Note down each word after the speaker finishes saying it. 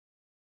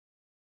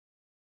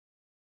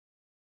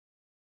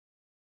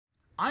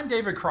I'm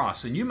David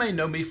Cross, and you may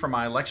know me from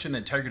my election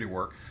integrity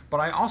work, but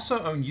I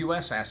also own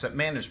U.S. Asset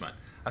Management,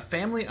 a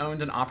family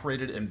owned and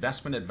operated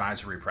investment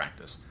advisory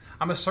practice.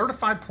 I'm a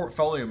certified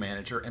portfolio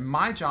manager, and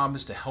my job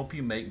is to help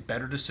you make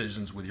better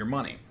decisions with your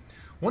money.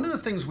 One of the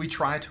things we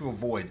try to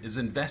avoid is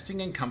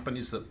investing in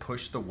companies that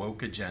push the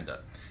woke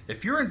agenda.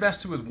 If you're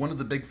invested with one of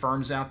the big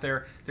firms out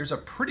there, there's a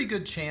pretty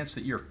good chance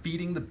that you're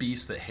feeding the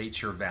beast that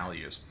hates your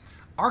values.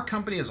 Our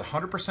company is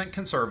 100%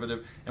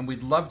 conservative, and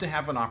we'd love to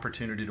have an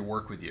opportunity to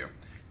work with you.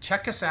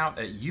 Check us out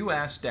at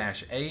us-am.com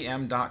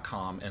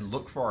and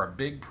look for our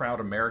big, proud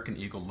American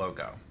Eagle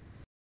logo.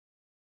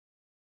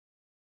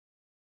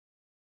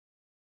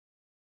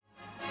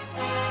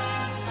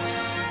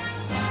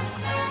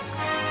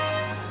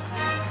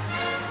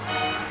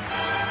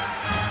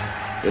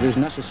 It is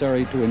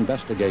necessary to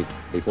investigate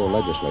before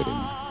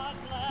legislating.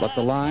 But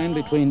the line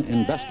between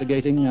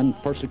investigating and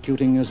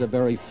persecuting is a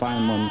very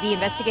fine one. The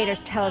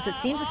investigators tell us it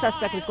seems the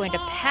suspect was going to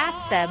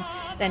pass them,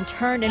 then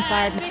turned and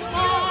fired.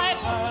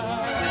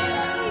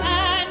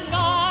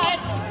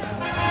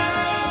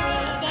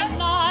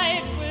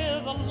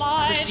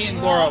 Christy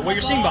and Laura, what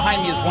you're seeing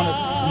behind me is one of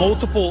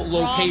multiple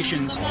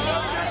locations. I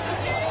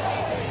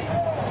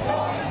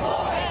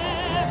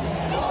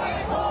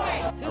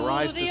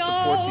rise to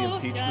support the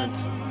impeachment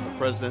of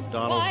President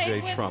Donald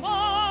J. Trump.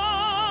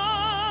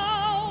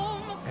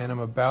 And I'm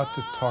about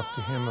to talk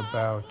to him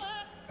about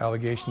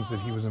allegations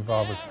that he was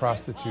involved with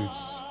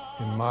prostitutes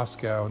in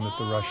Moscow and that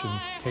the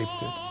Russians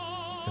taped it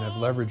and have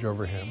leverage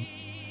over him.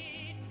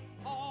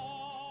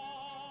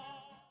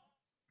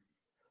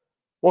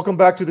 Welcome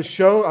back to the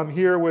show. I'm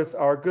here with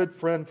our good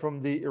friend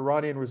from the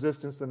Iranian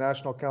Resistance, the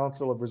National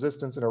Council of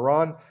Resistance in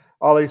Iran,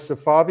 Ali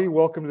Safavi.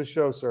 Welcome to the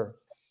show, sir.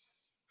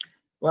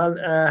 Well,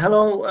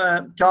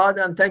 hello, Todd,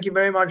 and thank you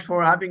very much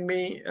for having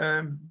me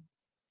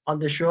on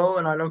the show.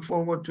 And I look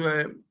forward to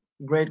a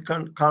great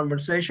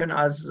conversation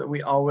as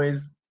we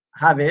always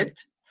have it.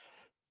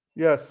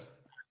 Yes.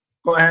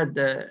 Go ahead.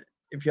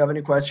 If you have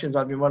any questions,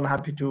 I'll be more than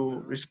happy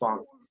to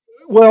respond.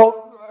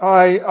 Well,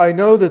 I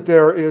know that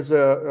there is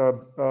a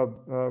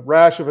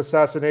rash of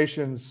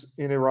assassinations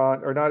in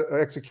Iran, or not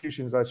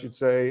executions, I should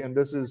say, and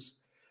this is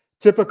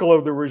typical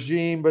of the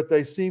regime, but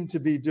they seem to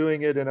be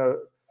doing it in a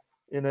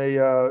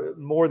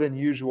more than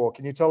usual.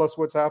 Can you tell us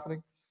what's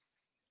happening?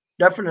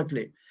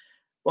 Definitely.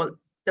 Well,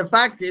 the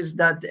fact is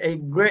that a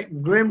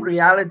grim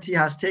reality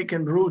has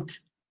taken root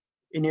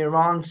in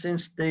Iran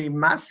since the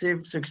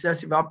massive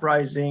successive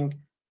uprising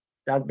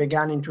that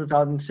began in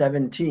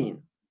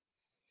 2017.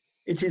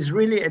 It is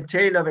really a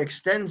tale of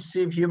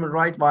extensive human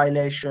rights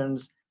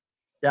violations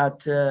that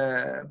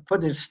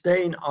put a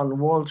stain on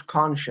world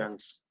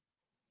conscience.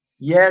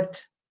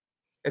 Yet,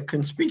 a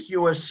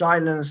conspicuous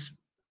silence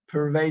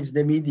pervades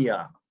the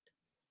media.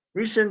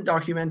 Recent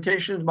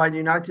documentations by the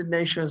United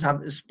Nations have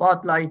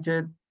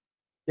spotlighted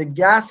the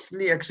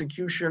ghastly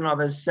execution of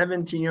a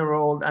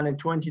 17-year-old and a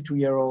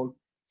 22-year-old,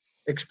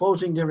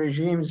 exposing the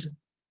regime's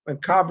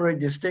macabre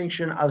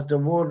distinction as the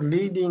world's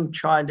leading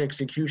child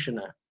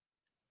executioner.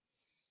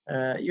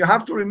 You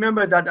have to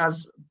remember that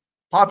as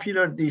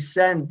popular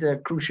dissent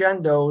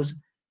crescendos,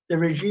 the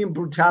regime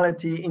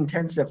brutality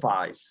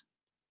intensifies,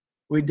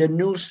 with the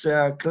news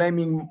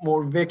claiming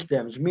more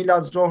victims.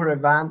 Milad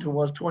Zohrevand, who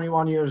was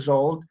 21 years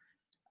old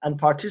and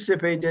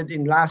participated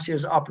in last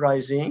year's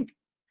uprising,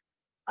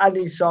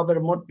 Ali Saber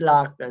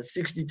Mutlaq,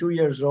 62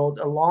 years old,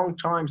 a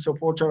longtime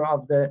supporter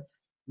of the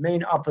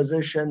main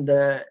opposition,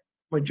 the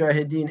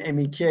Mujahideen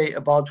MEK,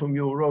 about whom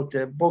you wrote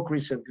a book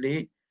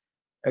recently,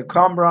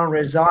 Kamran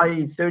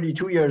Rezai,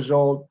 32 years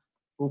old,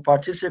 who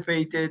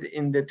participated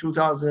in the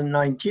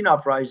 2019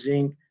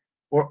 uprising,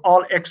 were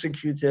all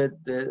executed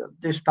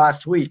this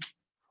past week.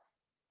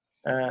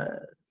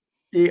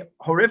 The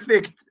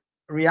horrific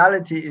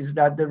reality is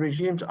that the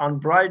regime's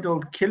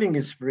unbridled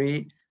killing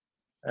spree,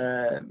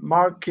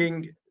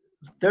 marking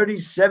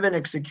 37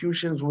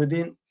 executions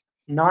within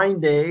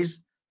 9 days,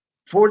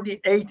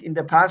 48 in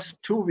the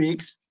past 2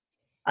 weeks,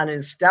 and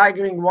a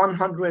staggering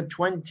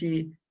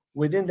 120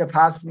 within the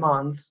past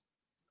months,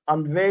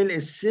 unveil a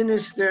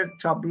sinister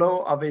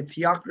tableau of a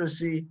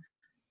theocracy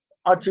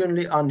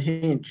utterly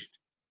unhinged.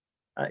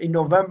 In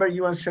November,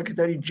 UN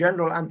Secretary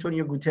General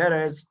Antonio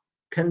Guterres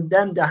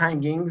condemned the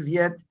hangings,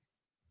 yet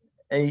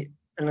an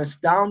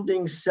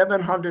astounding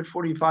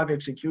 745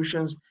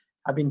 executions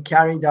have been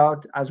carried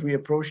out as we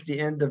approach the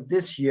end of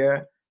this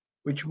year,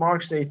 which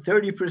marks a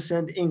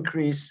 30%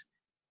 increase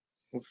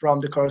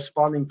from the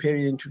corresponding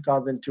period in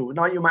 2002.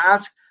 Now, you may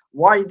ask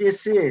why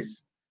this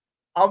is.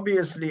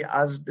 Obviously,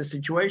 as the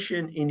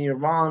situation in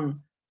Iran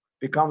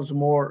becomes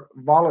more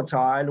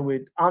volatile,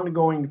 with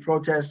ongoing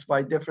protests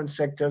by different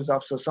sectors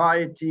of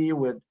society,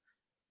 with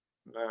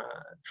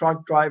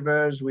truck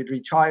drivers, with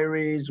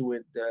retirees,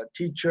 with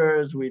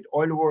teachers, with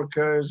oil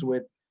workers,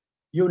 with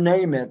you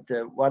name it,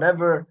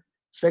 whatever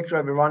sector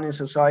of Iranian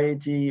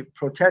society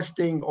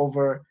protesting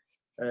over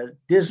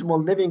dismal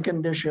living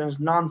conditions,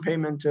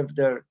 non-payment of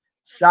their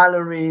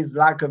salaries,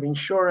 lack of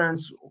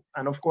insurance,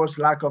 and of course,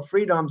 lack of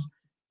freedoms,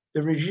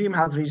 the regime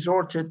has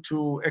resorted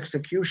to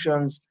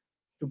executions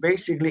to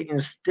basically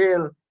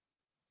instill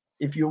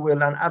if you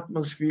will, an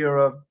atmosphere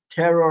of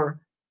terror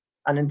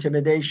and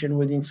intimidation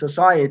within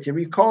society.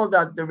 Recall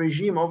that the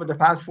regime over the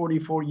past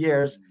 44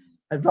 years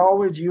has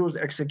always used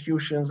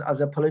executions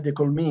as a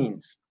political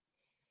means.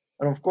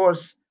 And of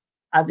course,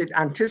 as it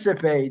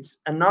anticipates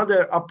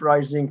another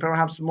uprising,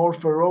 perhaps more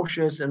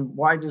ferocious and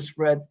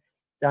widespread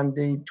than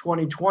the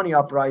 2020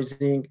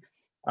 uprising,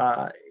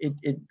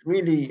 it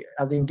really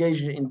has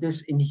engaged in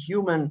this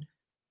inhuman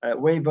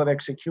wave of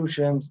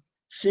executions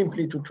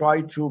simply to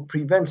try to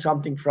prevent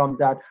something from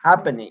that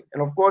happening.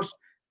 And of course,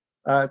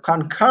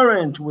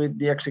 concurrent with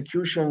the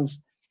executions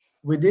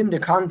within the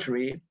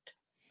country,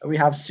 we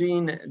have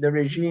seen the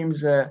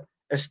regime's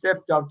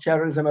stepped up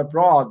terrorism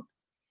abroad.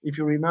 If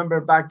you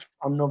remember back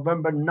on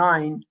November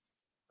 9,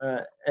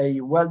 a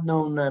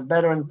well-known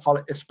veteran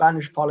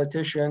Spanish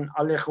politician,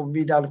 Alejo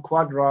Vidal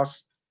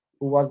Quadras,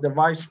 who was the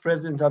vice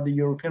president of the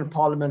European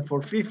Parliament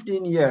for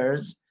 15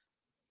 years,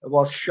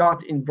 was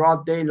shot in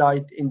broad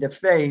daylight in the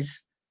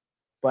face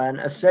by an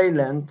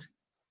assailant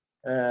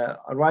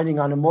riding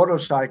on a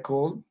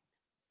motorcycle.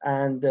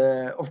 And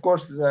of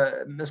course,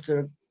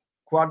 Mr.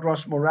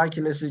 Quadras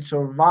miraculously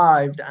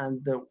survived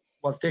and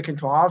was taken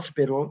to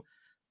hospital.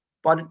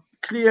 But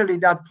clearly,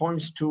 that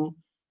points to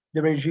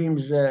the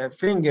regime's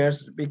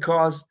fingers,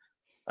 because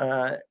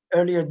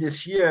earlier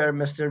this year,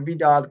 Mr.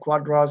 Vidal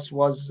Quadras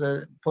was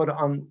put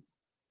on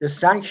the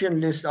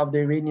sanction list of the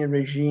Iranian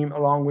regime,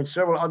 along with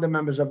several other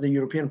members of the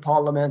European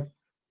Parliament,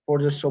 for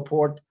the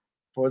support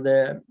for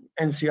the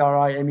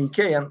NCRI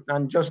MEK.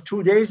 And just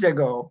 2 days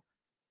ago,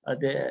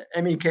 the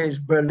MEK's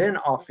Berlin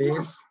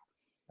office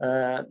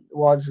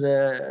was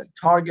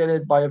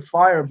targeted by a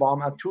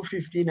firebomb at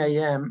 2:15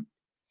 a.m.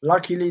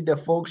 Luckily, the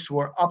folks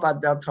were up at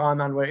that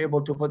time and were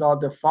able to put out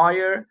the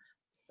fire.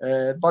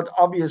 But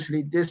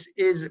obviously, this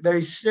is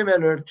very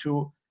similar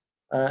to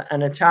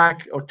an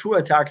attack, or two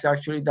attacks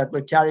actually, that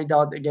were carried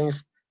out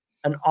against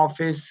an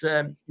office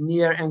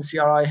near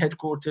NCRI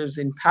headquarters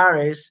in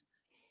Paris.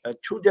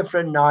 2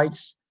 different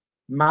nights,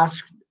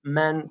 masked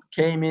men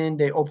came in,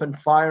 they opened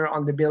fire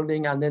on the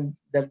building, and then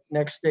the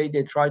next day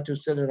they tried to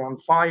set it on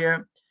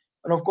fire.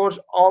 And of course,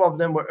 all of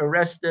them were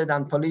arrested,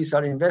 and police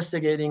are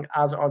investigating,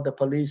 as are the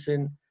police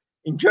in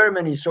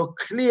Germany. So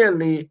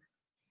clearly,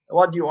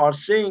 what you are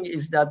saying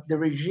is that the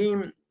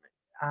regime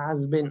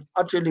has been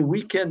utterly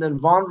weakened and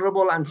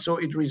vulnerable, and so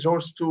it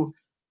resorts to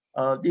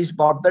these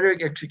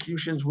barbaric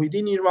executions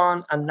within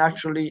Iran, and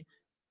naturally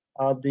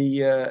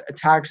the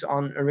attacks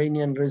on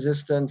Iranian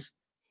resistance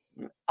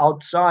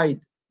outside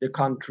the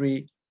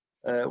country,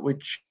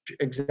 which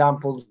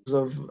examples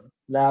of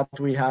that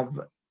we have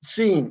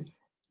seen.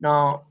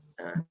 Now,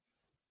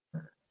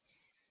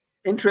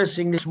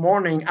 interestingly, this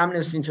morning,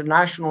 Amnesty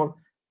International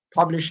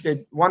published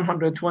a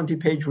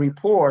 120-page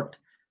report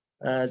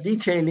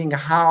detailing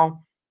how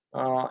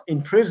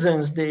in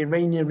prisons the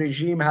Iranian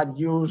regime had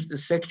used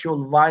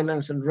sexual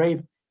violence and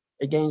rape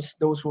against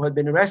those who had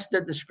been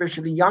arrested,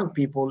 especially young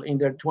people in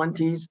their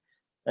 20s,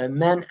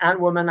 men and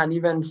women, and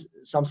even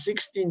some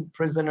 16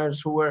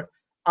 prisoners who were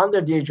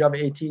under the age of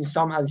 18,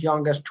 some as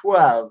young as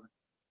 12,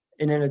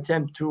 in an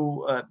attempt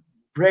to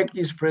break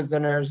these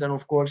prisoners, and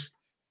of course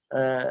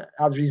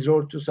has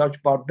resorted to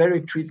such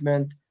barbaric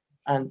treatment,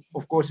 and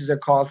of course is a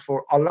cause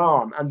for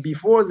alarm. And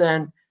before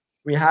then,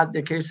 we had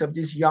the case of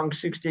this young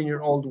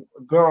 16-year-old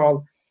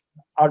girl,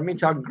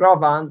 Armita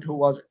Gravand, who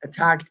was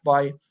attacked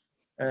by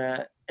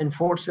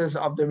enforcers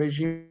of the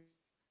regime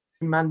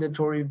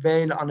mandatory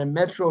veil on a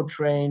metro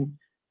train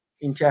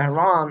in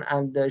Tehran,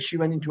 and she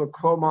went into a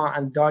coma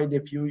and died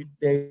a few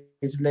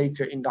days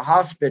later in the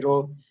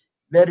hospital,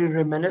 very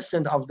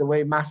reminiscent of the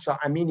way Mahsa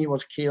Amini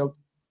was killed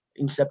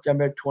in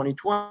September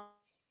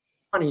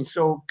 2020.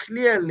 So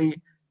clearly,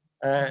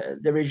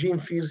 the regime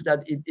feels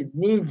that it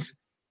needs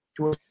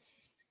to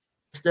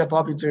step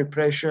up its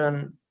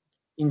repression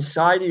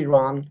inside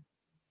Iran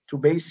to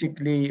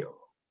basically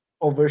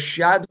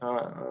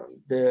overshadow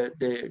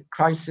the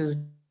crisis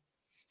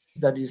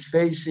that is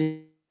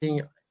facing,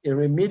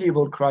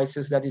 irremediable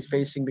crisis that is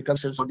facing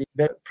because of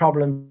the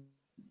problems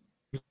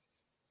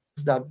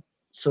that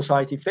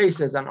society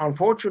faces. And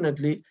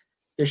unfortunately,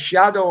 the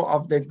shadow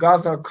of the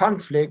Gaza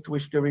conflict,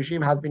 which the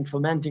regime has been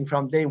fomenting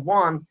from day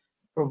one,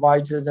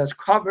 provides us as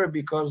cover,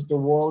 because the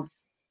world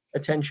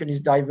attention is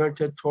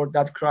diverted toward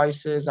that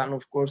crisis, and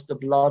of course the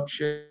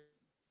bloodshed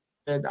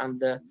and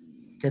the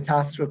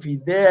catastrophe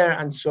there.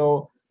 And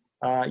so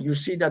you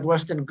see that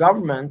Western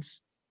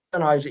governments,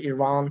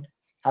 Iran,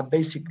 have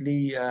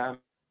basically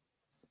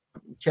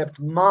kept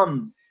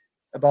mum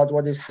about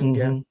what is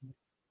happening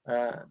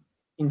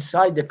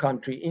inside the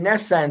country. In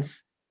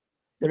essence,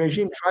 the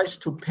regime tries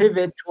to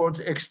pivot towards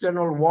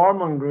external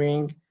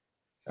warmongering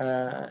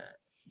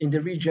in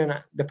the region.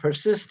 The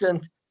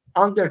persistent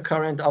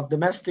undercurrent of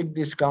domestic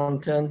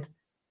discontent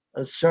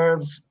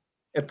serves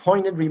a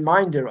poignant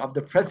reminder of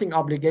the pressing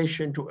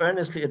obligation to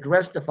earnestly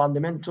address the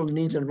fundamental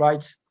needs and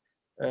rights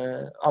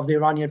of the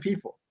Iranian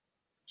people.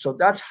 So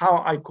that's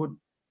how I could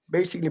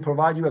basically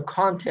provide you a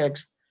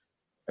context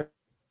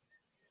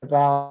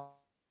about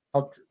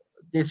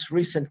this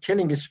recent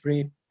killing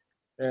spree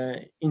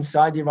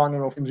inside Iran,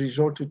 and often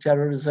resort to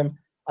terrorism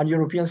on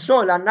European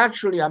soil. And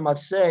naturally, I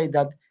must say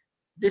that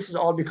this is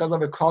all because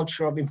of a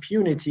culture of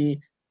impunity,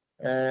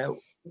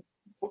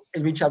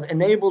 which has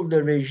enabled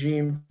the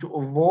regime to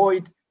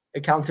avoid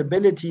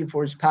accountability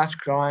for its past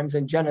crimes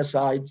and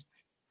genocides,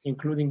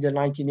 including the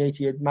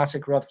 1988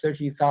 massacre of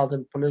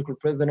 30,000 political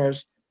prisoners,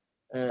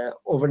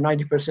 over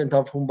 90%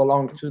 of whom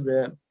belonged to the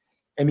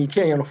MEK.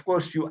 And of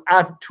course, you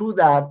add to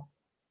that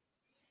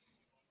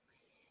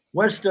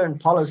Western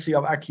policy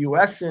of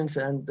acquiescence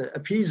and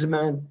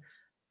appeasement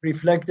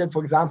reflected,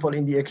 for example,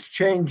 in the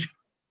exchange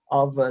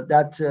of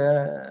that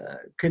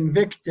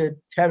convicted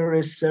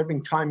terrorist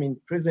serving time in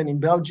prison in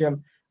Belgium,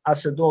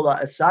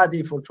 Asadullah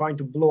Assadi, for trying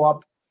to blow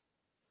up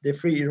the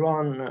Free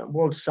Iran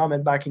World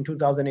Summit back in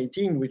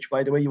 2018, which,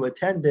 by the way, you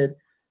attended,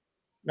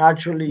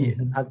 naturally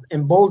has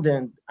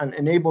emboldened and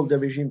enabled the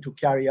regime to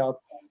carry out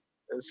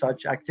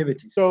such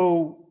activities.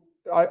 So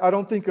I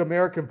don't think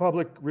American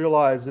public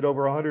realize that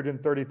over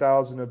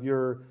 130,000 of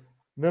your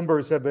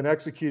members have been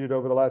executed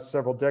over the last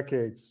several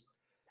decades.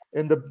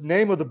 And the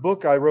name of the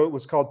book I wrote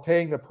was called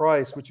Paying the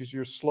Price, which is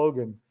your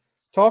slogan.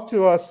 Talk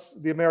to us,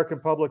 the American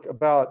public,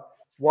 about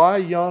why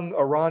young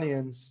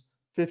Iranians,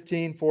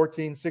 15,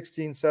 14,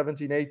 16,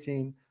 17,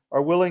 18,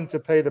 are willing to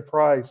pay the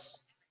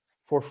price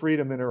for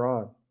freedom in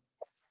Iran.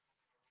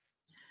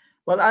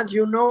 Well, as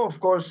you know, of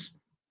course,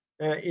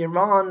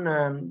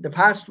 Iran, the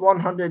past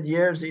 100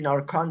 years in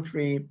our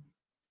country,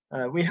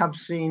 we have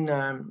seen,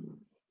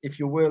 if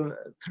you will,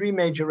 three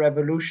major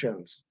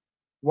revolutions.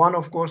 One,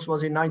 of course,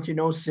 was in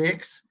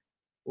 1906,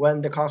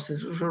 when the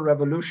constitutional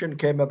revolution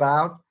came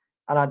about.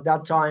 And at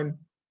that time,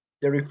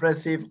 the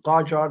repressive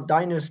Qajar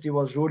dynasty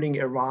was ruling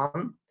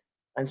Iran.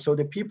 And so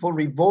the people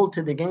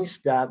revolted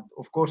against that,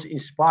 of course,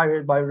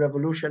 inspired by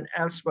revolution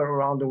elsewhere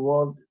around the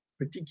world,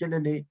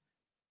 particularly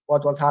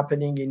what was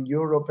happening in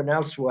Europe and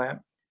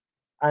elsewhere.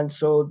 And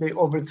so they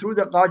overthrew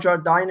the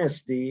Qajar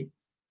dynasty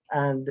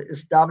and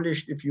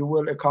established, if you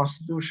will, a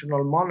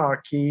constitutional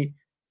monarchy,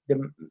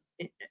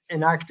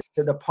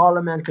 enacted a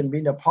parliament,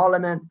 convened a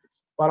parliament.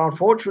 But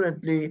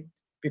unfortunately,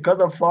 because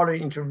of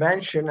foreign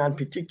intervention and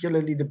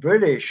particularly the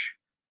British,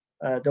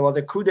 there was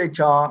a coup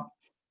d'etat.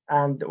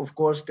 And of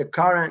course,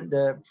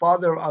 the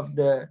father of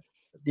the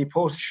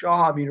deposed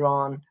Shah of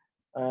Iran,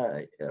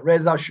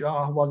 Reza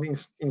Shah,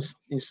 was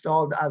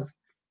installed as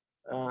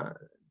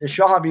the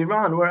Shah of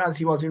Iran, whereas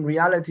he was in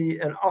reality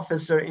an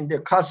officer in the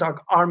Cossack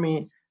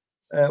army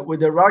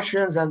with the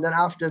Russians, and then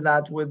after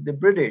that with the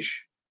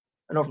British.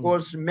 And of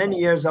course, many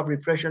years of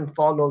repression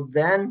followed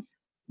then.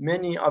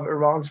 Many of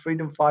Iran's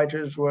freedom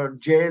fighters were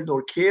jailed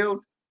or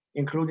killed,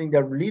 including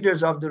the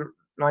leaders of the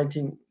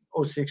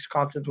 1906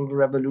 Constitutional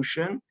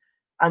Revolution.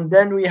 And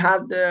then we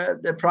had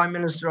the Prime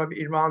Minister of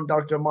Iran,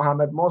 Dr.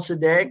 Mohammad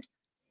Mossadegh,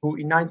 who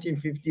in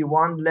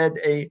 1951 led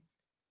a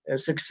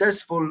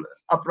successful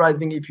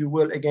uprising, if you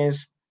will,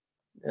 against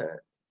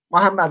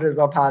Mohammad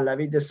Reza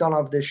Pahlavi, the son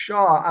of the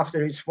Shah,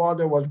 after his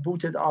father was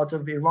booted out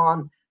of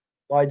Iran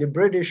by the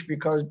British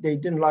because they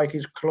didn't like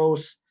his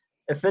close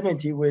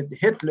affinity with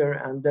Hitler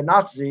and the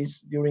Nazis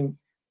during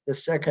the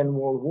Second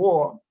World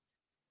War.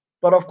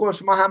 But of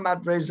course,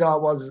 Mohammad Reza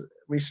was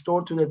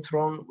restored to the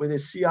throne with a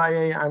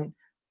CIA and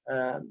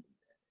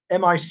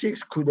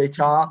MI6 coup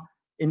d'etat,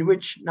 in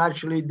which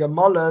naturally the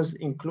mullahs,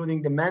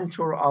 including the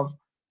mentor of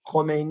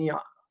Khomeini,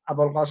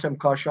 Abul Qasim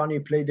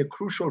Kashani, played a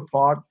crucial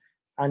part.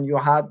 And you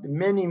had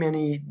many,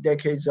 many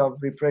decades of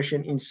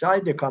repression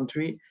inside the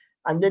country.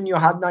 And then you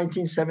had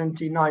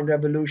 1979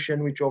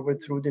 revolution, which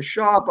overthrew the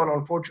Shah. But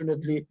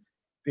unfortunately,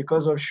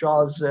 because of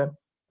Shah's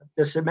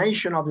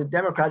decimation of the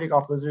democratic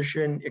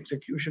opposition,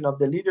 execution of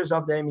the leaders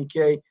of the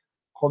MEK,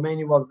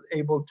 Khomeini was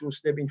able to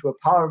step into a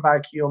power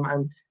vacuum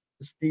and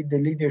steal the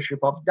leadership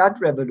of that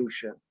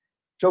revolution.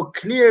 So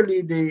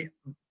clearly, the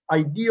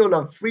ideal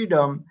of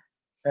freedom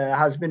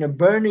has been a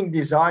burning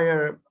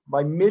desire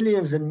by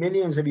millions and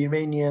millions of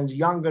Iranians,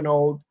 young and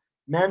old,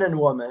 men and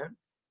women.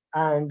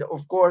 And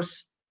of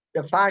course,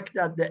 the fact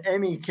that the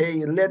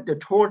MEK led the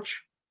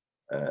torch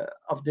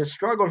of the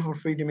struggle for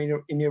freedom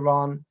in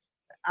Iran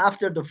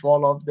after the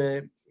fall of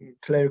the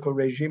clerical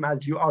regime,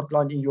 as you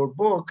outlined in your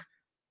book,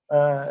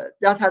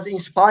 that has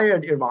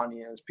inspired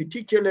Iranians,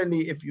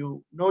 particularly if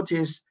you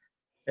notice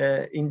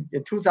in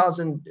the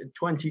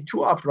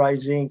 2022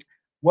 uprising,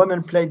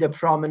 women played a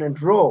prominent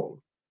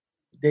role.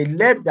 They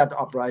led that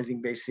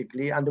uprising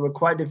basically, and there were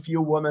quite a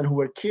few women who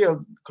were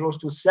killed. Close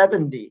to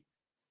 70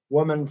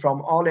 women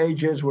from all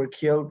ages were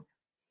killed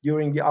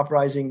during the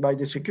uprising by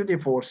the security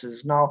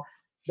forces. Now,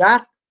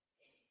 that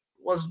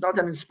was not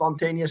a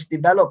spontaneous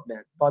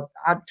development, but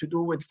had to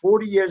do with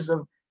 40 years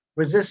of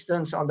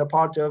resistance on the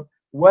part of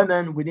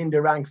women within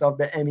the ranks of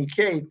the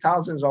MEK,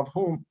 thousands of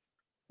whom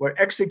were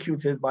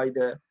executed by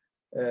the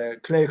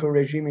clerical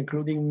regime,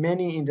 including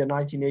many in the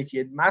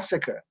 1988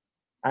 massacre.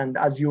 And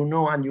as you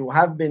know, and you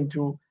have been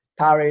to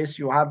Paris,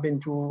 you have been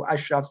to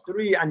Ashraf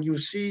 3, and you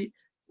see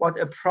what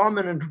a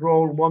prominent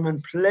role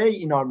women play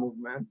in our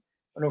movement.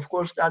 And of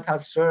course, that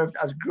has served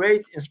as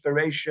great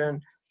inspiration.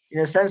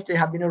 In a sense, they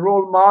have been a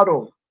role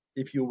model,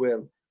 if you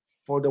will,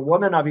 for the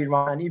women of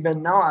Iran. And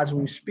even now, as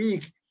we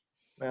speak,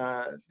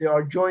 they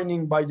are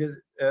joining by the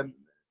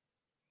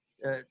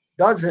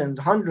dozens,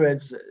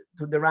 hundreds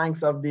to the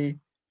ranks of the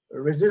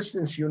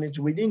resistance units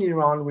within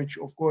Iran, which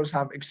of course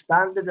have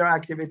expanded their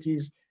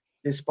activities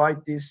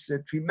despite this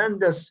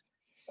tremendous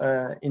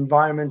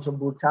environment of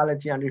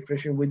brutality and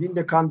repression within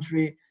the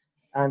country,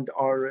 and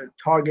are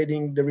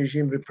targeting the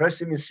regime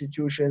repressive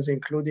institutions,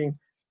 including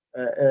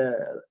a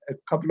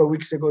couple of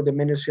weeks ago the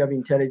Ministry of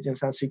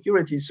Intelligence and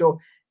Security. So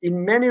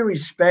in many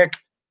respects,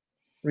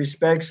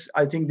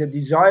 I think the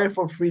desire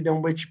for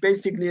freedom, which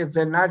basically is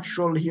the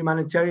natural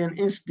humanitarian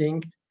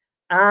instinct,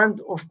 and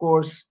of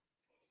course,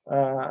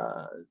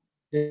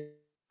 the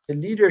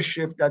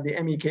leadership that the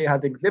MEK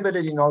has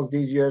exhibited in all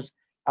these years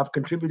have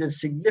contributed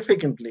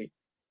significantly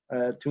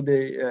to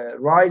the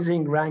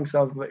rising ranks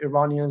of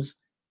Iranians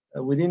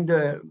within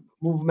the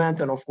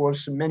movement. And of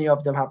course, many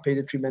of them have paid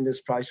a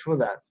tremendous price for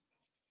that.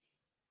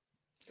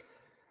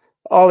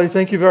 Ali,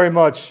 thank you very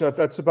much.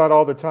 That's about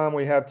all the time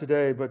we have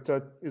today, but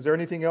is there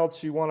anything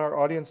else you want our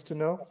audience to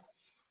know?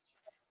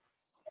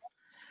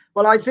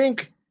 Well, I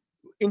think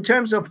in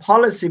terms of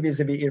policy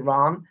vis-a-vis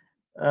Iran,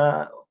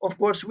 of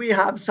course, we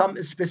have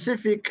some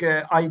specific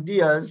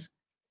ideas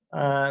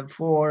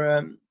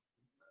for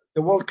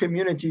the world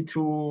community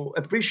to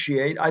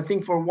appreciate. I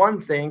think for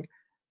one thing,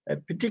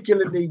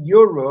 particularly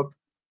Europe,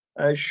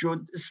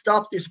 should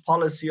stop this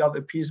policy of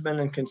appeasement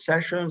and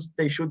concessions.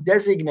 They should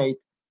designate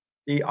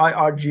the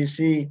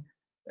IRGC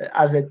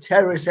as a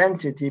terrorist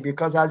entity,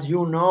 because as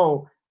you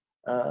know,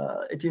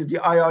 it is the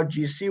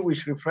IRGC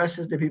which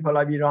represses the people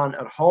of Iran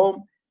at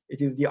home.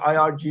 It is the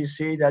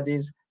IRGC that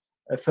is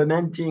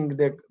fomenting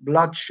the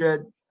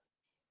bloodshed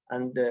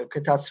and the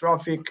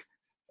catastrophic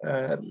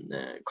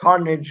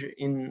carnage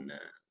in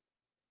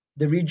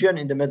the region,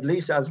 in the Middle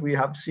East, as we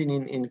have seen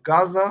in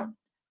Gaza,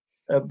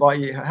 by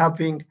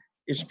helping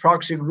its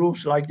proxy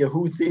groups like the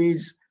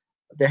Houthis,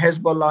 the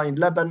Hezbollah in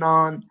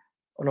Lebanon,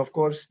 and of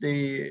course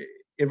the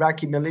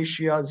Iraqi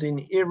militias in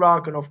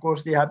Iraq. And of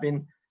course, they have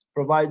been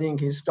providing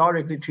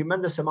historically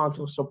tremendous amount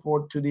of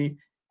support to the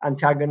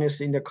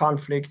antagonists in the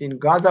conflict in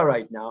Gaza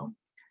right now.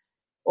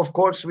 Of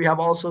course, we have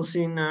also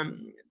seen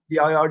the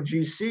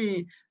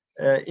IRGC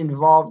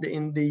involved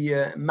in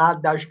the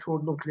mad dash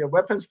toward nuclear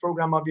weapons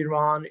program of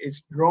Iran,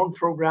 its drone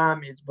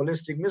program, its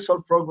ballistic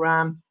missile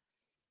program.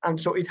 And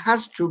so it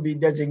has to be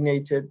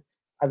designated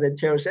as a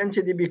terrorist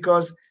entity,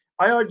 because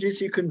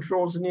IRGC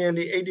controls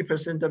nearly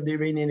 80% of the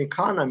Iranian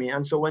economy.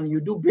 And so when you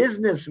do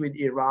business with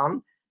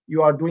Iran,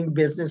 you are doing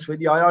business with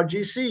the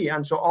IRGC.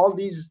 And so all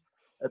these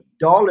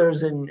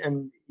dollars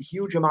and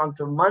huge amount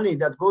of money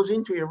that goes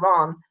into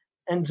Iran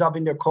ends up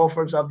in the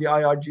coffers of the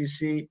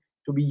IRGC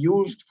to be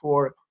used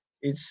for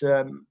its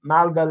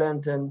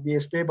malevolent and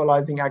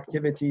destabilizing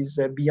activities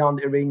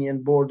beyond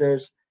Iranian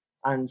borders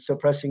and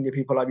suppressing the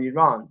people of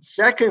Iran.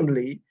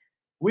 Secondly,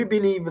 we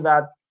believe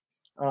that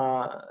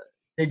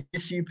the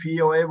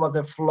JCPOA was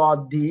a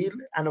flawed deal.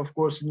 And of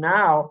course,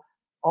 now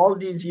all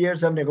these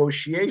years of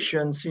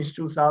negotiations since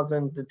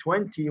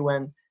 2020,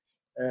 when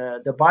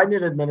the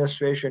Biden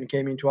administration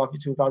came into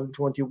office in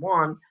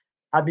 2021,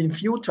 have been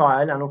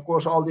futile. And of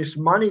course, all this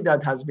money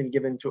that has been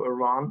given to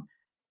Iran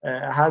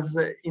has,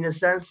 in a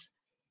sense,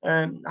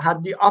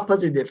 had the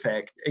opposite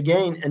effect,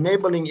 again,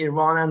 enabling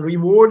Iran and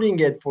rewarding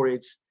it for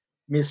its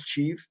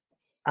mischief.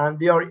 And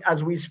they are,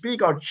 as we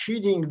speak, are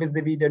cheating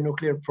vis-a-vis the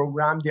nuclear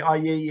program. The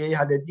IAEA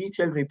had a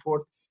detailed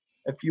report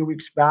a few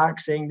weeks back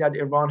saying that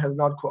Iran has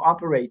not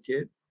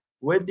cooperated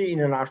with the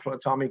International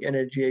Atomic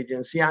Energy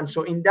Agency. And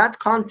so in that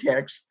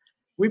context,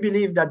 we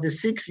believe that the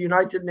 6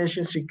 United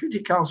Nations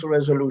Security Council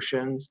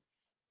resolutions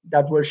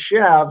that were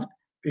shelved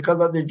because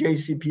of the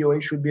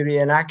JCPOA should be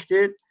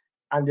reenacted,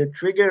 and the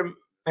trigger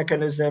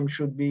mechanism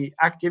should be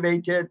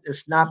activated,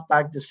 snap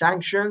back the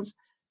sanctions,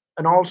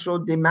 and also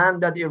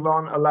demand that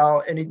Iran allow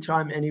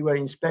anytime, anywhere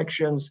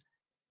inspections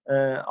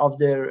of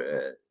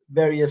their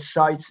various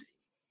sites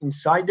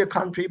inside the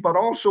country. But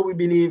also we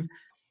believe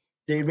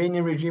the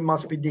Iranian regime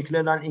must be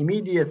declared an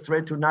immediate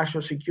threat to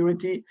national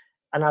security,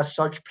 and as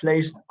such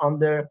placed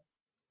under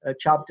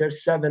Chapter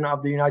 7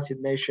 of the United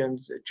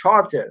Nations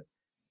Charter.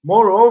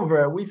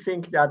 Moreover, we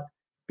think that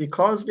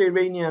because the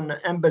Iranian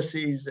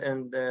embassies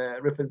and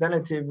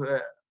representative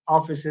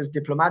offices,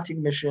 diplomatic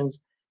missions,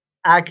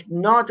 act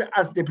not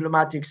as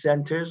diplomatic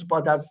centers,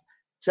 but as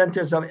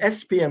centers of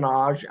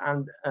espionage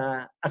and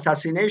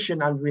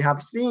assassination. And we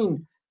have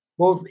seen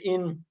both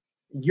in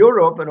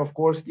Europe and, of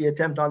course, the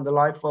attempt on the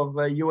life of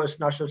U.S.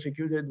 National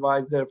Security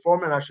Advisor,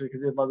 former National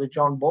Security Advisor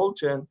John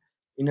Bolton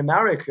in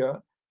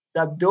America,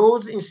 that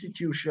those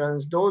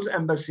institutions, those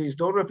embassies,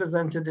 those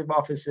representative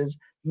offices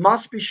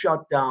must be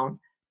shut down,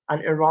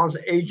 and Iran's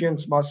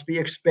agents must be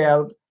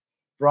expelled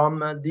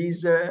from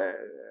these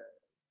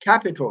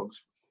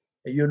capitals.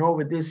 You know,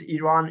 with this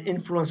Iran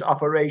influence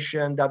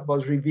operation that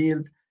was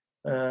revealed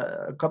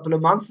a couple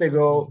of months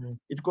ago,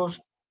 it goes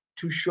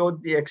to show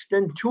the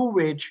extent to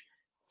which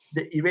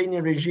the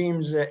Iranian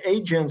regime's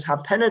agents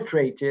have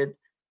penetrated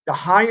the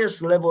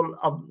highest level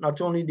of not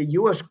only the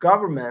US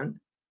government,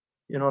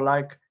 you know,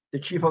 like the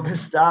chief of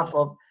staff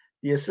of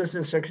the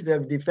Assistant Secretary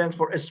of Defense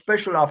for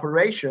Special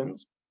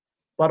Operations,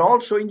 but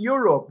also in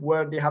Europe,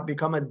 where they have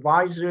become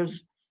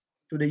advisors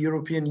to the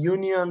European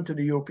Union, to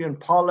the European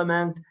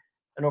Parliament,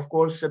 and of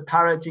course,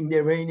 parroting the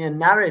Iranian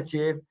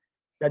narrative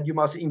that you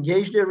must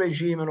engage the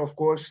regime and, of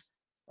course,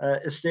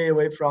 stay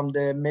away from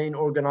the main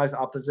organized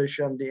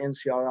opposition, the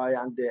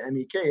NCRI and the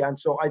MEK. And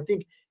so I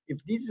think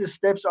if these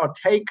steps are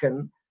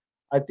taken,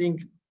 I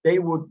think they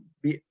would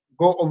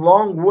go a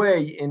long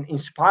way in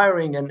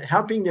inspiring and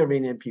helping the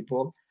Iranian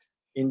people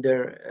in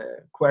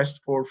their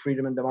quest for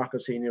freedom and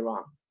democracy in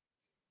Iran.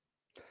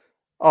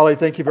 Ali,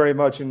 thank you very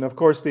much. And of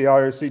course, the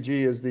IRCG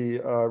is the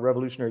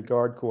Revolutionary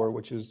Guard Corps,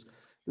 which is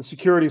the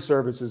security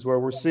services, where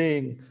we're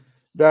seeing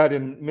that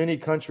in many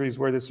countries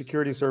where the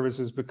security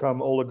services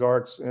become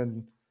oligarchs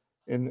and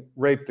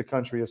rape the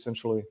country,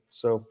 essentially.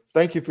 So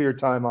thank you for your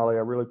time, Ali. I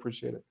really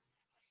appreciate it.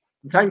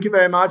 Thank you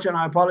very much, and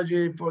I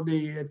apologize for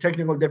the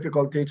technical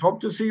difficulties.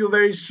 Hope to see you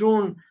very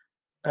soon,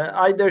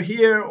 either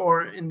here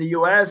or in the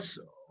US,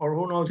 or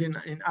who knows,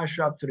 in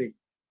Ashraf 3.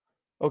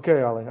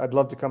 Okay, Ali, I'd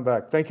love to come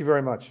back. Thank you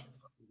very much.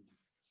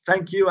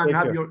 Thank you, and Take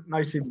have care. your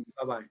nice evening.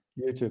 Bye-bye.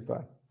 You too.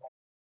 Bye.